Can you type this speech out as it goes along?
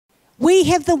We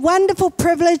have the wonderful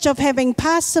privilege of having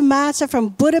Pastor Marta from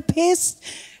Budapest,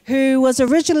 who was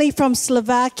originally from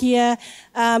Slovakia.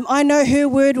 I know her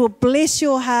word will bless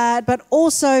your heart, but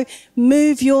also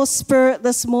move your spirit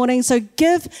this morning. So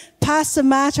give Pastor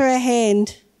Marta a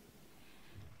hand.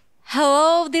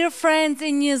 Hello, dear friends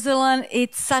in New Zealand.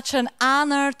 It's such an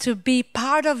honor to be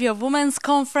part of your women's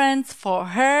conference for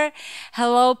her.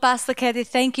 Hello, Pastor Kathy.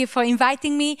 Thank you for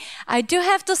inviting me. I do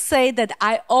have to say that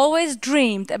I always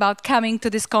dreamed about coming to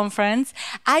this conference.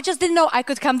 I just didn't know I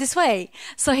could come this way.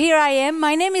 So here I am.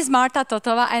 My name is Marta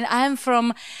Tothova, and I am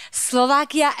from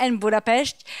Slovakia and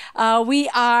Budapest. We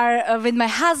are, with my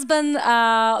husband,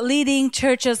 leading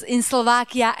churches in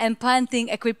Slovakia and planting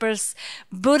EquipHer's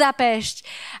Budapest.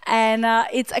 And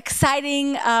it's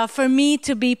exciting for me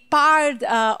to be part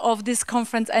of this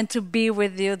conference and to be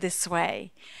with you this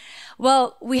way.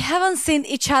 Well, we haven't seen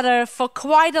each other for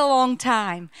quite a long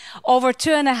time, over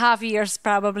 2.5 years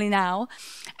probably now.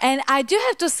 And I do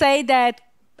have to say that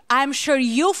I'm sure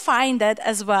you find that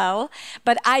as well,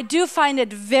 but I do find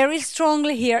it very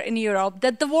strongly here in Europe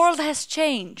that the world has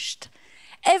changed.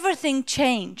 Everything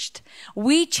changed.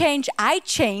 We changed. I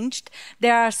changed.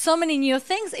 There are so many new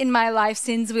things in my life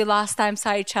since we last time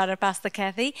saw each other, Pastor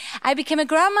Kathy. I became a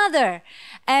grandmother,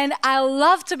 and I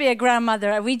love to be a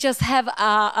grandmother. We just have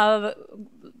a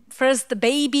first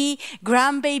baby,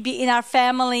 grandbaby in our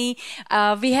family.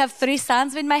 We have 3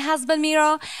 sons with my husband,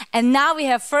 Miro, and now we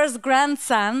have first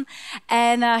grandson,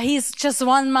 and he's just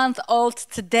 1 month old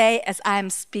today as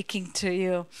I'm speaking to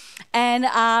you. And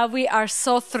we are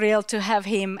so thrilled to have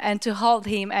him and to hold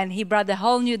him, and he brought a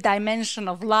whole new dimension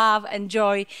of love and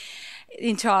joy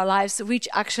into our lives, which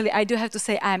actually I do have to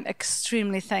say I'm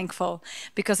extremely thankful,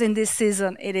 because in this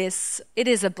season it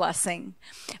is a blessing.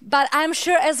 But I'm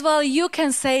sure as well you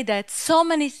can say that so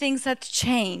many things have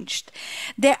changed.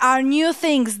 There are new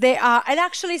things, and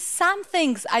actually some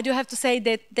things I do have to say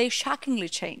that they shockingly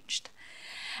changed.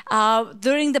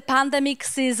 During the pandemic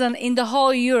season in the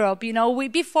whole Europe,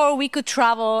 before we could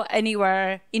travel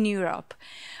anywhere in Europe.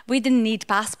 We didn't need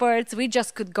passports. We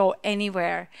just could go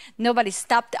anywhere. Nobody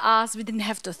stopped us. We didn't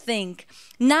have to think.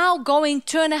 Now going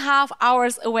 2.5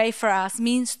 hours away for us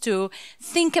means to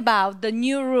think about the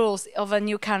new rules of a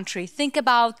new country. Think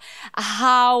about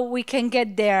how we can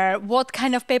get there. What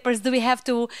kind of papers do we have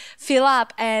to fill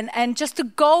up? And just to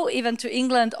go even to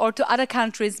England or to other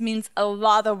countries means a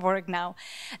lot of work now.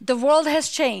 The world has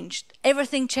changed.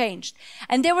 Everything changed.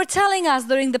 And they were telling us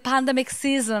during the pandemic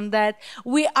season that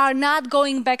we are not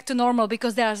going back to normal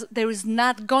because there is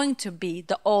not going to be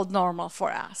the old normal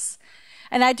for us.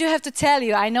 And I do have to tell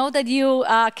you, I know that you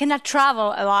cannot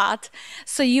travel a lot,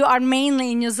 so you are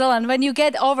mainly in New Zealand. When you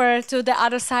get over to the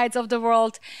other sides of the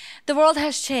world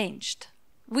has changed.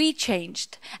 We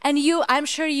changed. And I'm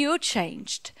sure you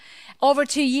changed over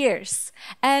 2 years.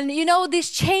 And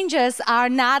these changes are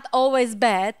not always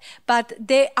bad, but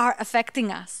they are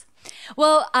affecting us.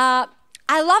 Well,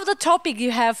 I love the topic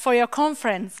you have for your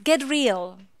conference, Get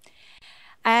Real.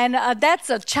 And that's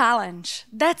a challenge.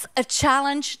 That's a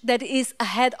challenge that is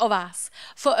ahead of us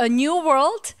for a new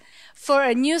world, for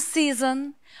a new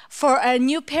season, for a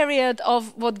new period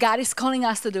of what God is calling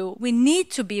us to do. We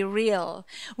need to be real.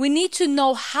 We need to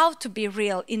know how to be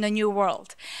real in a new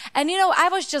world. And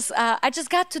I just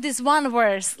got to this one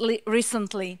verse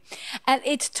recently, and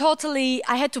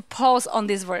I had to pause on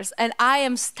this verse, and I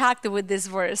am stuck with this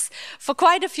verse for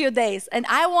quite a few days, and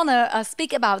I want to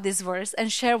speak about this verse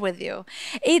and share with you.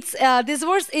 This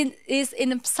verse is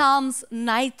in Psalms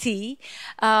 90,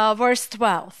 verse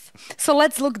 12. So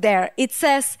let's look there. It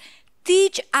says,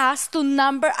 "Teach us to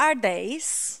number our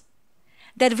days,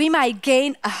 that we might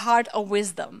gain a heart of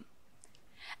wisdom."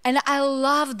 And I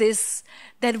love this,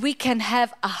 that we can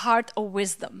have a heart of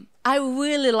wisdom. I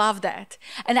really love that.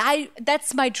 And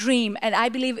that's my dream, and I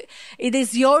believe it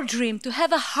is your dream to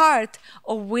have a heart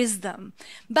of wisdom.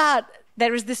 But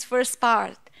there is this first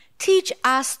part. Teach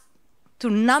us to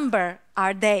number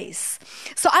our days.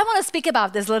 So I want to speak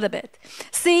about this a little bit.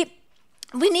 See,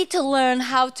 we need to learn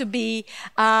how to be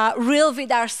real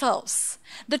with ourselves.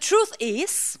 The truth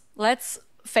is, let's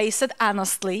face it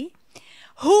honestly,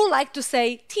 who like to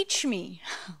say, "Teach me"?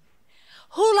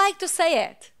 Who like to say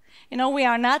it? We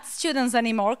are not students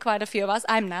anymore, quite a few of us.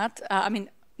 I'm not,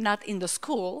 not in the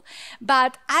school.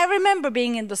 But I remember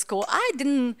being in the school. I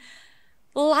didn't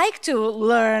like to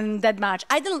learn that much.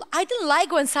 I didn't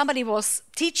like when somebody was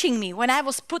teaching me, when I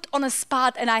was put on a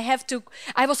spot and I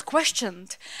was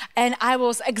questioned and I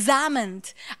was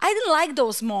examined. I didn't like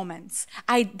those moments.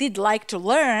 I did like to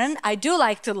learn. I do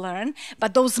like to learn.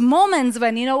 But those moments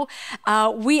when,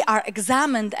 we are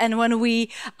examined and when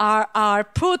we are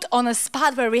put on a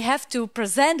spot where we have to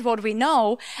present what we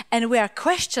know and we are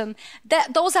questioned,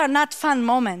 those are not fun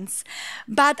moments.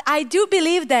 But I do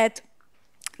believe that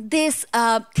this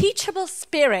teachable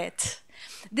spirit,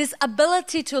 this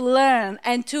ability to learn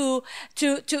and to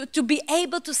be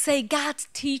able to say, God,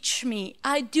 teach me.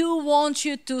 I do want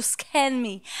you to scan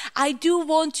me. I do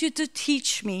want you to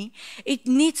teach me. It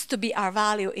needs to be our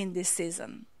value in this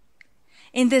season.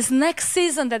 In this next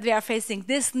season that we are facing,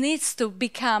 this needs to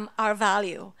become our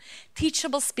value.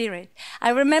 Teachable spirit. I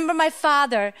remember my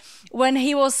father when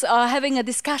he was having a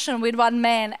discussion with one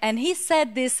man, and he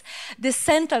said this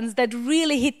sentence that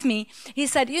really hit me. He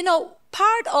said, he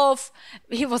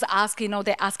was asking,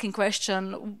 they're asking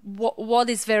question, what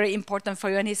is very important for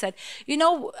you? And he said,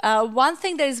 one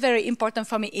thing that is very important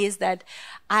for me is that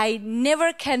I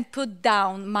never can put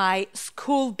down my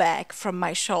school bag from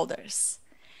my shoulders.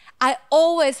 I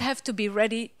always have to be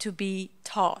ready to be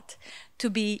taught,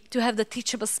 to have the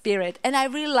teachable spirit. And I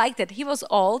really liked it. He was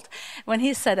old when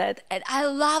he said it. And I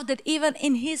love that even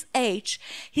in his age,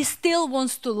 he still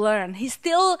wants to learn. He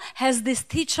still has this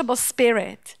teachable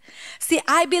spirit. See,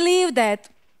 I believe that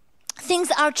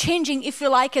things are changing if you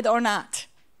like it or not.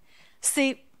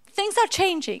 See, things are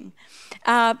changing.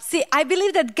 I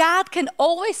believe that God can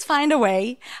always find a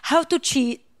way how to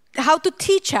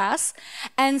teach us,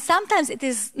 and sometimes it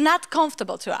is not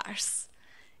comfortable to us.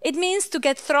 It means to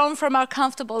get thrown from our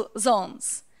comfortable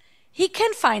zones. He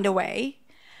can find a way,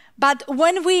 but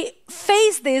when we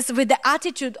face this with the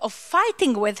attitude of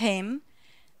fighting with him,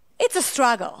 it's a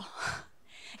struggle.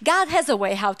 God has a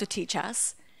way how to teach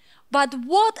us, but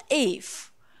what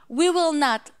if we will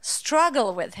not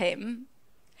struggle with him,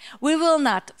 we will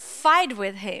not fight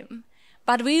with him,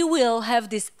 but we will have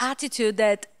this attitude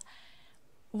that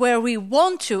where we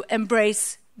want to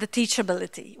embrace the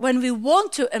teachability, when we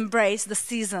want to embrace the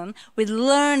season with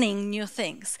learning new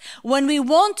things, when we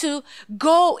want to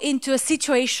go into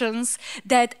situations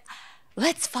that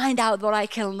let's find out what I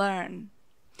can learn.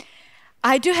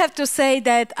 I do have to say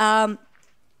that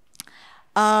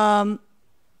the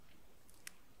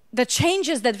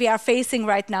changes that we are facing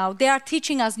right now, they are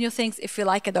teaching us new things if we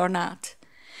like it or not.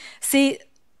 See,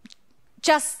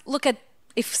 just look at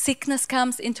if sickness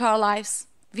comes into our lives,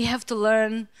 we have to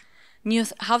learn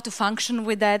how to function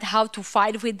with that, how to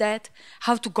fight with that,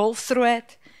 how to go through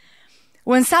it.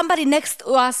 When somebody next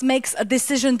to us makes a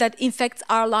decision that infects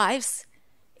our lives,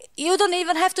 you don't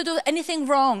even have to do anything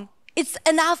wrong. It's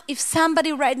enough if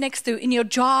somebody right next to you in your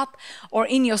job or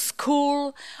in your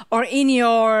school or in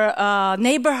your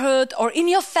neighborhood or in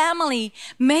your family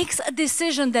makes a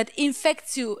decision that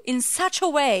infects you in such a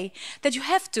way that you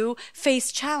have to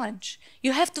face challenge.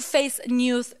 You have to face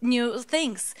new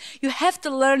things. You have to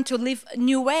learn to live a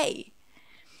new way.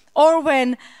 Or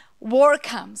when war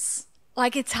comes,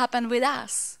 like it's happened with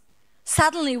us.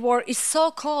 Suddenly war is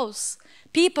so close.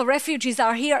 People, refugees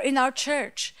are here in our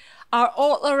church, are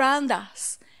all around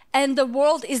us. And the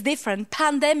world is different.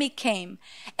 Pandemic came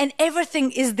and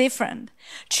everything is different.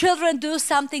 Children do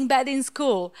something bad in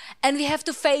school and we have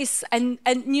to face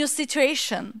a new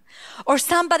situation. Or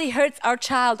somebody hurts our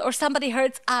child or somebody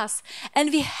hurts us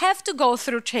and we have to go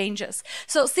through changes.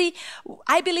 So see,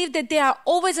 I believe that there are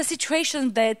always a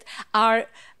situation that are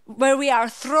where we are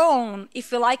thrown,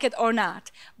 if we like it or not.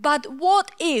 But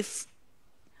what if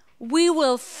we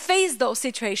will face those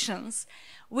situations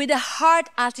with a hard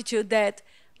attitude that,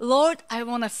 Lord, I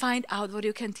want to find out what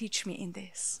you can teach me in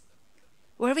this.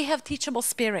 Where we have teachable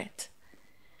spirit.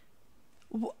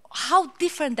 How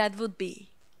different that would be.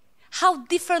 How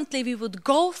differently we would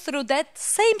go through that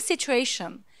same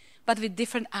situation, but with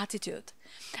different attitude.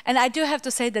 And I do have to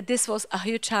say that this was a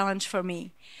huge challenge for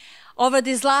me. Over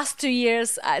these last 2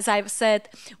 years, as I've said,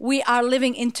 we are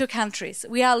living in 2 countries.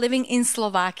 We are living in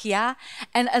Slovakia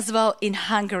and as well in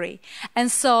Hungary.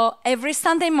 And so every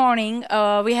Sunday morning,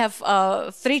 we have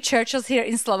 3 churches here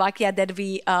in Slovakia that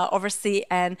we oversee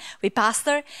and we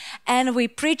pastor. And we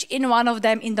preach in one of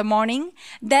them in the morning.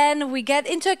 Then we get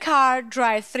into a car,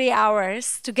 drive 3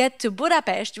 hours to get to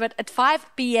Budapest. But at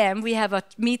 5 p.m., we have a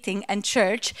meeting and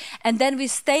church. And then we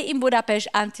stay in Budapest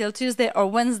until Tuesday or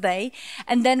Wednesday.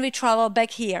 And then we travel travel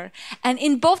back here. And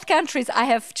in both countries, I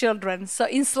have children. So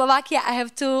in Slovakia, I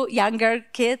have 2 younger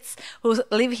kids who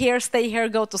live here, stay here,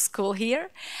 go to school here.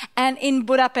 And in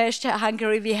Budapest,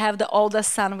 Hungary, we have the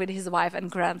oldest son with his wife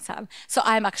and grandson. So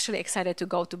I'm actually excited to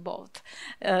go to both.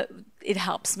 It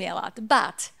helps me a lot.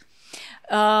 But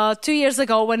 2 years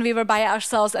ago, when we were by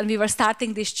ourselves and we were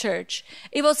starting this church,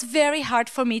 it was very hard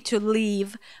for me to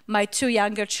leave my 2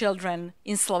 younger children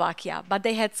in Slovakia. But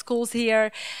they had schools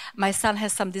here. My son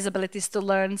has some disabilities to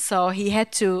learn, so he had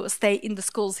to stay in the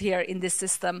schools here in this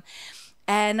system.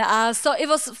 And so it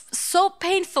was so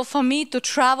painful for me to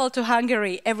travel to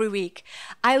Hungary every week.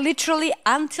 I literally,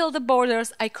 until the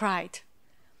borders, I cried.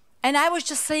 And I was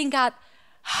just saying, God,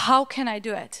 how can I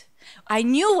do it? I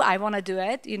knew I want to do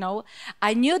it, you know.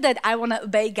 I knew that I want to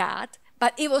obey God,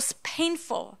 but it was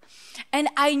painful. And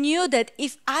I knew that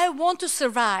if I want to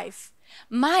survive,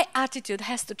 my attitude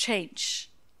has to change.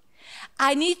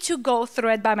 I need to go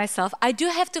through it by myself. I do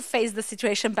have to face the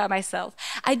situation by myself.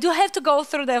 I do have to go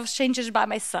through those changes by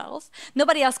myself.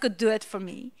 Nobody else could do it for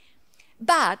me.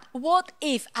 But what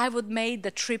if I would make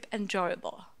the trip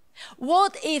enjoyable?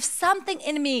 What if something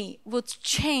in me would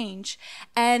change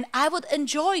and I would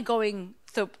enjoy going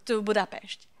to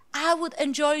Budapest? I would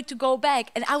enjoy to go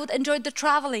back and I would enjoy the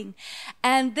traveling.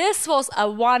 And this was a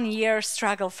 1-year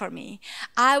struggle for me.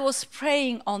 I was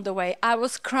praying on the way. I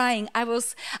was crying. I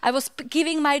was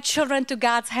giving my children to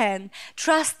God's hand,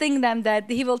 trusting them that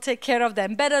He will take care of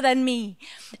them better than me.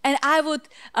 And I would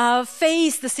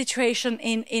face the situation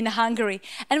in Hungary.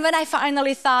 And when I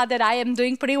finally thought that I am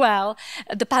doing pretty well,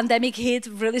 the pandemic hit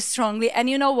really strongly. And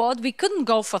you know what? We couldn't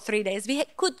go for 3 days. We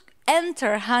could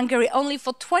enter Hungary only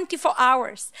for 24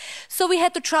 hours. So we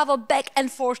had to travel back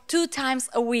and forth 2 times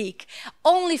a week,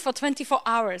 only for 24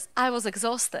 hours. I was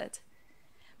exhausted.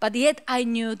 But yet I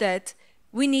knew that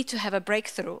we need to have a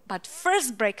breakthrough. But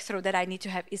first breakthrough that I need to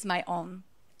have is my own,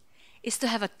 is to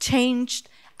have a changed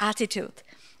attitude.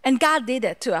 And God did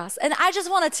it to us. And I just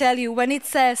want to tell you, when it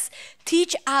says,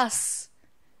 teach us,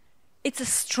 it's a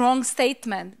strong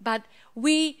statement, but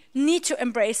we need to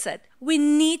embrace it. We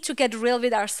need to get real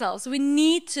with ourselves. We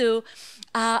need to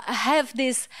have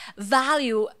this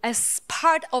value as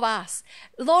part of us.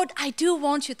 Lord, I do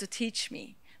want you to teach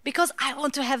me because I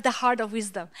want to have the heart of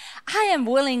wisdom. I am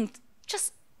willing,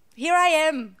 just here I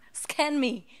am, scan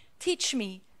me, teach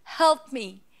me, help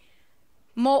me,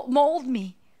 mold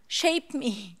me, shape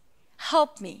me,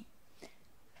 help me.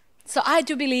 So I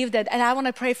do believe that, and I want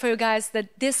to pray for you guys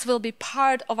that this will be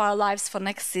part of our lives for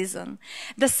next season.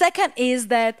 The second is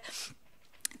that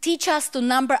teach us to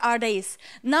number our days.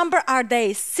 Number our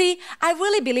days. See, I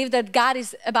really believe that God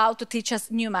is about to teach us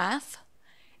new math.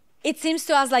 It seems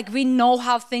to us like we know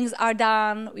how things are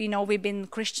done. You know, we've been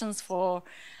Christians for...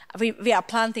 We are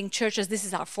planting churches. This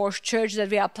is our 4th church that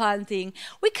we are planting.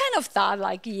 We kind of thought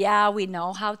like, yeah, we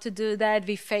know how to do that.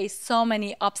 We faced so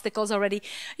many obstacles already.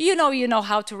 You know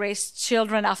how to raise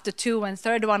children after 2 when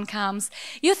 3rd one comes.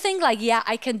 You think like, yeah,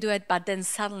 I can do it, but then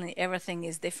suddenly everything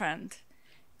is different.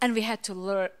 And we had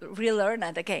to relearn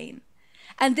it again.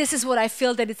 And this is what I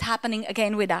feel that is happening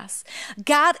again with us.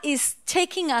 God is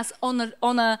taking us on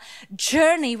a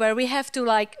journey where we have to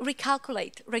like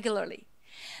recalculate regularly.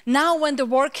 Now when the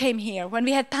war came here, when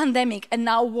we had pandemic and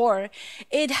now war,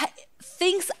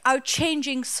 things are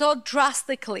changing so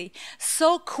drastically,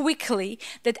 so quickly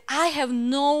that I have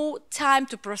no time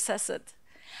to process it.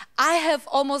 I have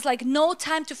almost like no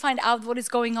time to find out what is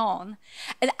going on.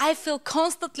 And I feel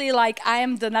constantly like I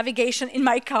am the navigation in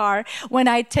my car when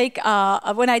I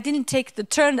didn't take the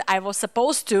turn that I was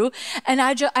supposed to. And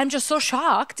I'm just so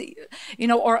shocked,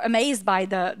 or amazed by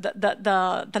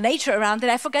the nature around it.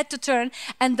 I forget to turn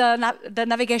and the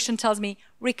navigation tells me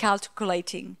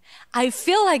recalculating. I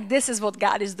feel like this is what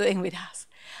God is doing with us.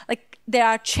 Like there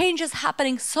are changes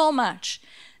happening so much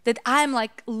that I'm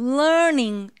like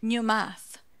learning new math.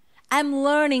 I'm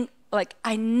learning, like,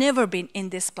 I never been in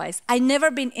this place. I never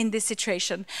been in this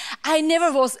situation. I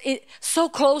never was so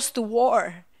close to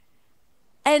war.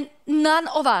 And none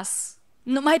of us,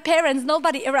 my parents,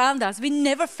 nobody around us, we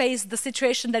never faced the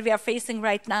situation that we are facing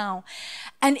right now.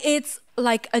 And it's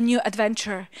like a new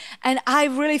adventure. And I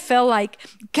really feel like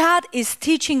God is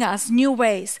teaching us new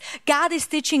ways. God is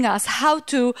teaching us how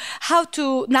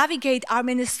to navigate our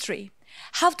ministry,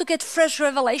 how to get fresh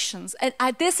revelations. And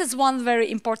this is one very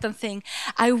important thing.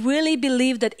 I really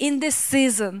believe that in this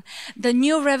season, the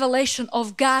new revelation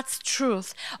of God's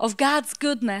truth, of God's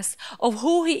goodness, of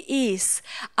who He is,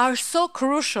 are so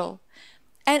crucial.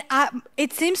 And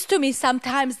it seems to me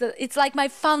sometimes that it's like my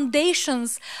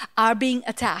foundations are being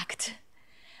attacked.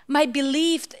 my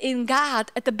belief in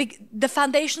God, the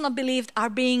foundational beliefs are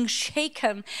being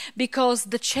shaken because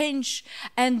the change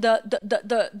and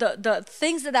the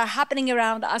things that are happening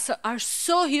around us are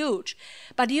so huge.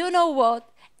 But you know what?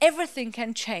 Everything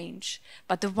can change,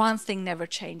 but the one thing never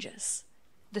changes.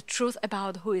 The truth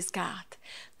about who is God.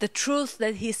 The truth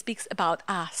that He speaks about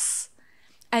us.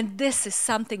 And this is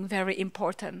something very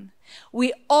important.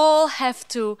 We all have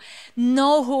to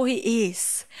know who He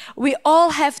is. We all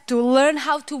have to learn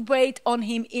how to wait on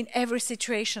Him in every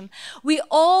situation. We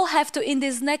all have to, in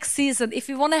this next season, if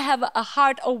we want to have a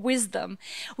heart of wisdom,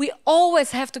 we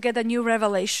always have to get a new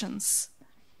revelations.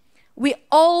 We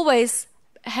always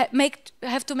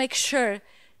have to make sure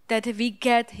that we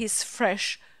get His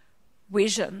fresh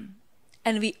vision.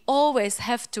 And we always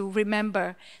have to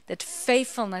remember that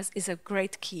faithfulness is a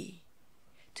great key.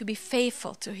 To be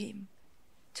faithful to Him,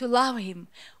 to love Him.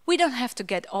 We don't have to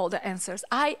get all the answers.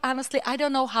 Honestly, I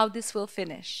don't know how this will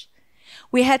finish.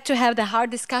 We had to have the hard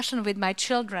discussion with my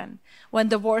children when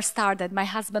the war started. My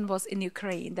husband was in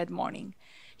Ukraine that morning.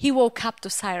 He woke up to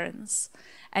sirens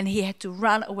and he had to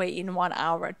run away in 1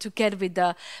 hour to get with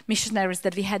the missionaries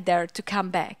that we had there to come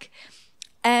back.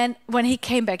 And when he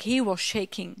came back, he was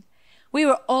shaking. We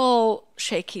were all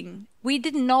shaking. We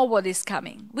didn't know what is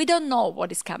coming. We don't know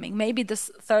what is coming. Maybe the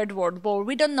Third World War.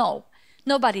 We don't know.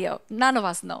 None of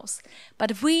us knows.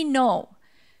 But we know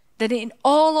that in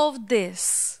all of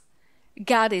this,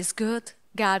 God is good,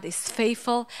 God is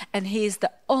faithful, and He is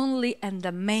the only and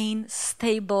the main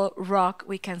stable rock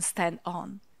we can stand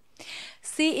on.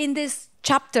 See, in this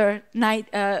chapter,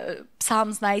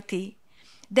 Psalms 90,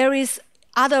 there is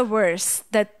other verse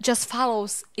that just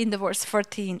follows in the verse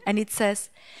 14, and it says,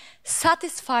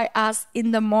 satisfy us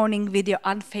in the morning with your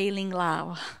unfailing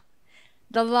love.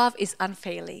 The love is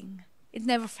unfailing. It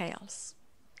never fails.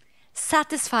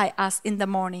 Satisfy us in the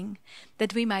morning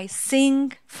that we might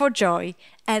sing for joy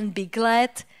and be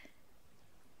glad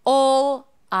all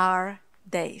our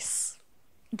days.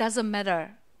 It doesn't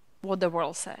matter what the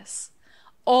world says.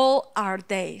 All our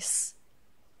days.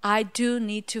 I do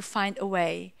need to find a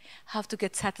way how to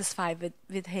get satisfied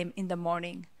with Him in the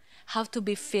morning, how to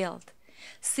be filled.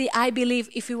 See, I believe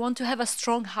if we want to have a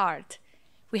strong heart,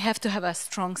 we have to have a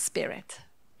strong spirit.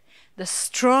 The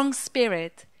strong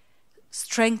spirit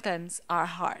strengthens our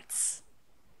hearts.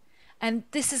 And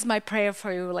this is my prayer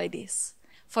for you, ladies,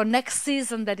 for next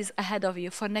season that is ahead of you,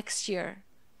 for next year.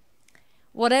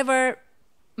 Whatever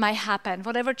might happen,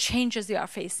 whatever changes you are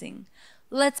facing,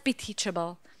 let's be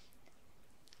teachable.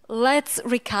 Let's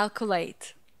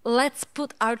recalculate. Let's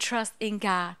put our trust in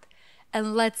God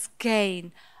and let's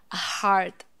gain a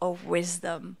heart of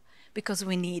wisdom because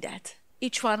we need it,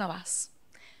 each one of us.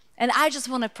 And I just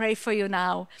want to pray for you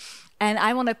now, and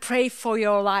I want to pray for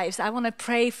your lives. I want to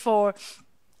pray for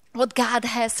what God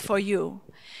has for you.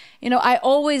 You know, I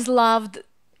always loved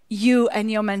you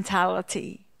and your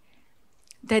mentality,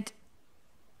 that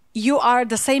you are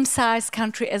the same size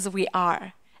country as we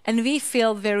are. And we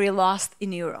feel very lost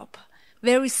in Europe,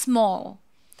 very small.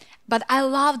 But I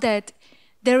love that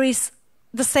there is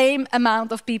the same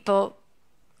amount of people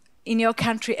in your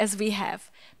country as we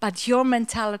have. But your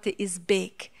mentality is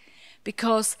big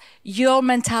because your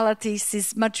mentality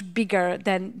is much bigger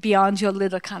than beyond your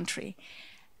little country.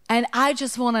 And I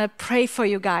just want to pray for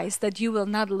you guys that you will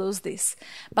not lose this,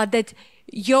 but that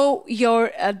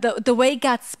the way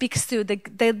God speaks to you,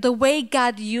 the way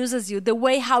God uses you, the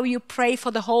way how you pray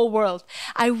for the whole world,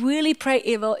 I really pray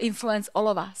it will influence all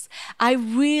of us. I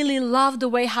really love the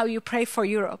way how you pray for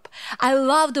Europe. I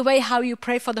love the way how you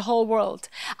pray for the whole world.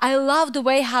 I love the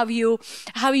way how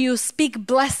you speak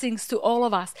blessings to all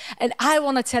of us. And I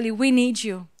want to tell you, we need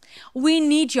you. We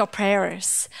need your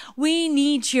prayers. We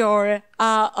need your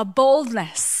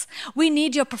boldness. We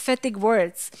need your prophetic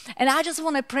words. And I just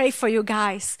want to pray for you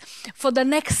guys for the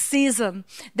next season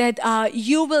that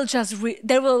you will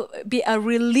there will be a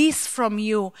release from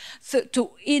you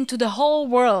into the whole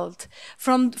world,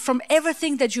 from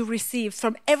everything that you receive,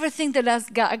 from everything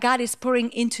that God is pouring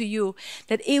into you,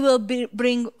 that it will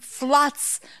bring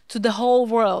floods to the whole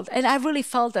world. And I really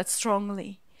felt that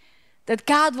strongly. That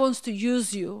God wants to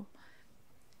use you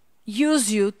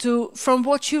from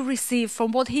what you receive,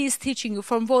 from what He is teaching you,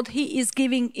 from what He is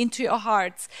giving into your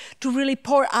hearts, to really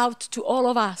pour out to all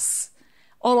of us,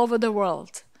 all over the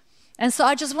world. And so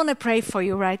I just want to pray for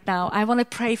you right now. I want to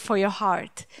pray for your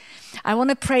heart. I want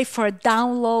to pray for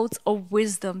downloads of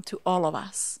wisdom to all of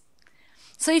us.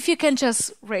 So if you can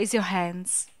just raise your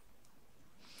hands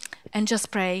and just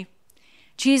pray.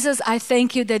 Jesus, I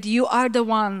thank you that you are the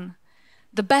one,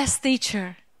 the best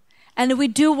teacher. And we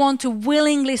do want to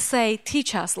willingly say,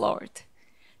 teach us, Lord.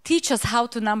 Teach us how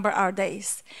to number our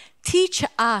days. Teach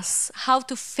us how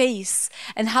to face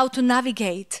and how to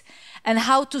navigate and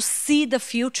how to see the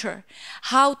future,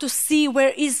 how to see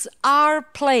where is our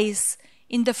place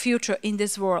in the future in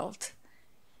this world.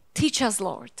 Teach us,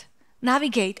 Lord.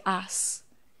 Navigate us.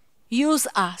 Use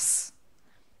us.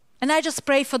 And I just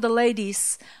pray for the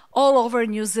ladies all over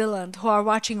New Zealand who are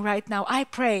watching right now. I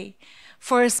pray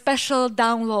for a special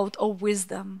download of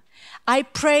wisdom. I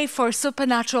pray for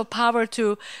supernatural power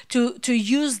to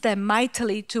use them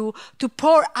mightily, to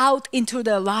pour out into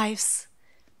their lives.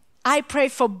 I pray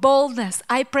for boldness.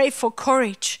 I pray for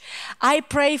courage. I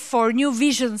pray for new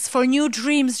visions, for new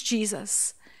dreams,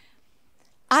 Jesus.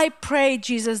 I pray,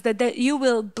 Jesus, that you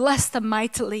will bless them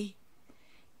mightily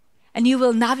and you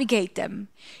will navigate them.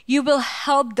 You will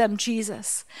help them,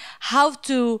 Jesus, how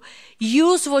to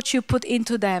use what you put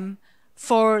into them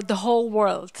for the whole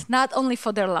world, not only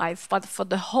for their life, but for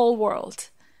the whole world.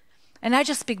 And I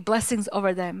just speak blessings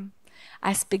over them.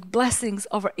 I speak blessings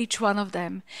over each one of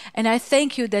them. And I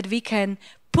thank you that we can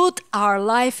put our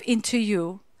life into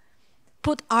you,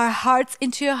 put our hearts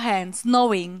into your hands,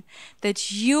 knowing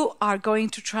that you are going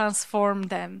to transform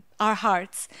them, our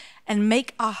hearts, and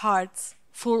make our hearts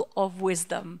full of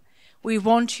wisdom. We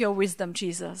want your wisdom,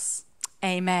 Jesus.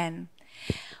 Amen.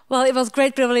 Well, it was a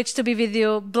great privilege to be with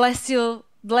you. Bless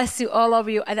you, all of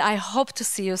you, and I hope to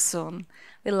see you soon.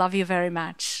 We love you very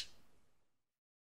much.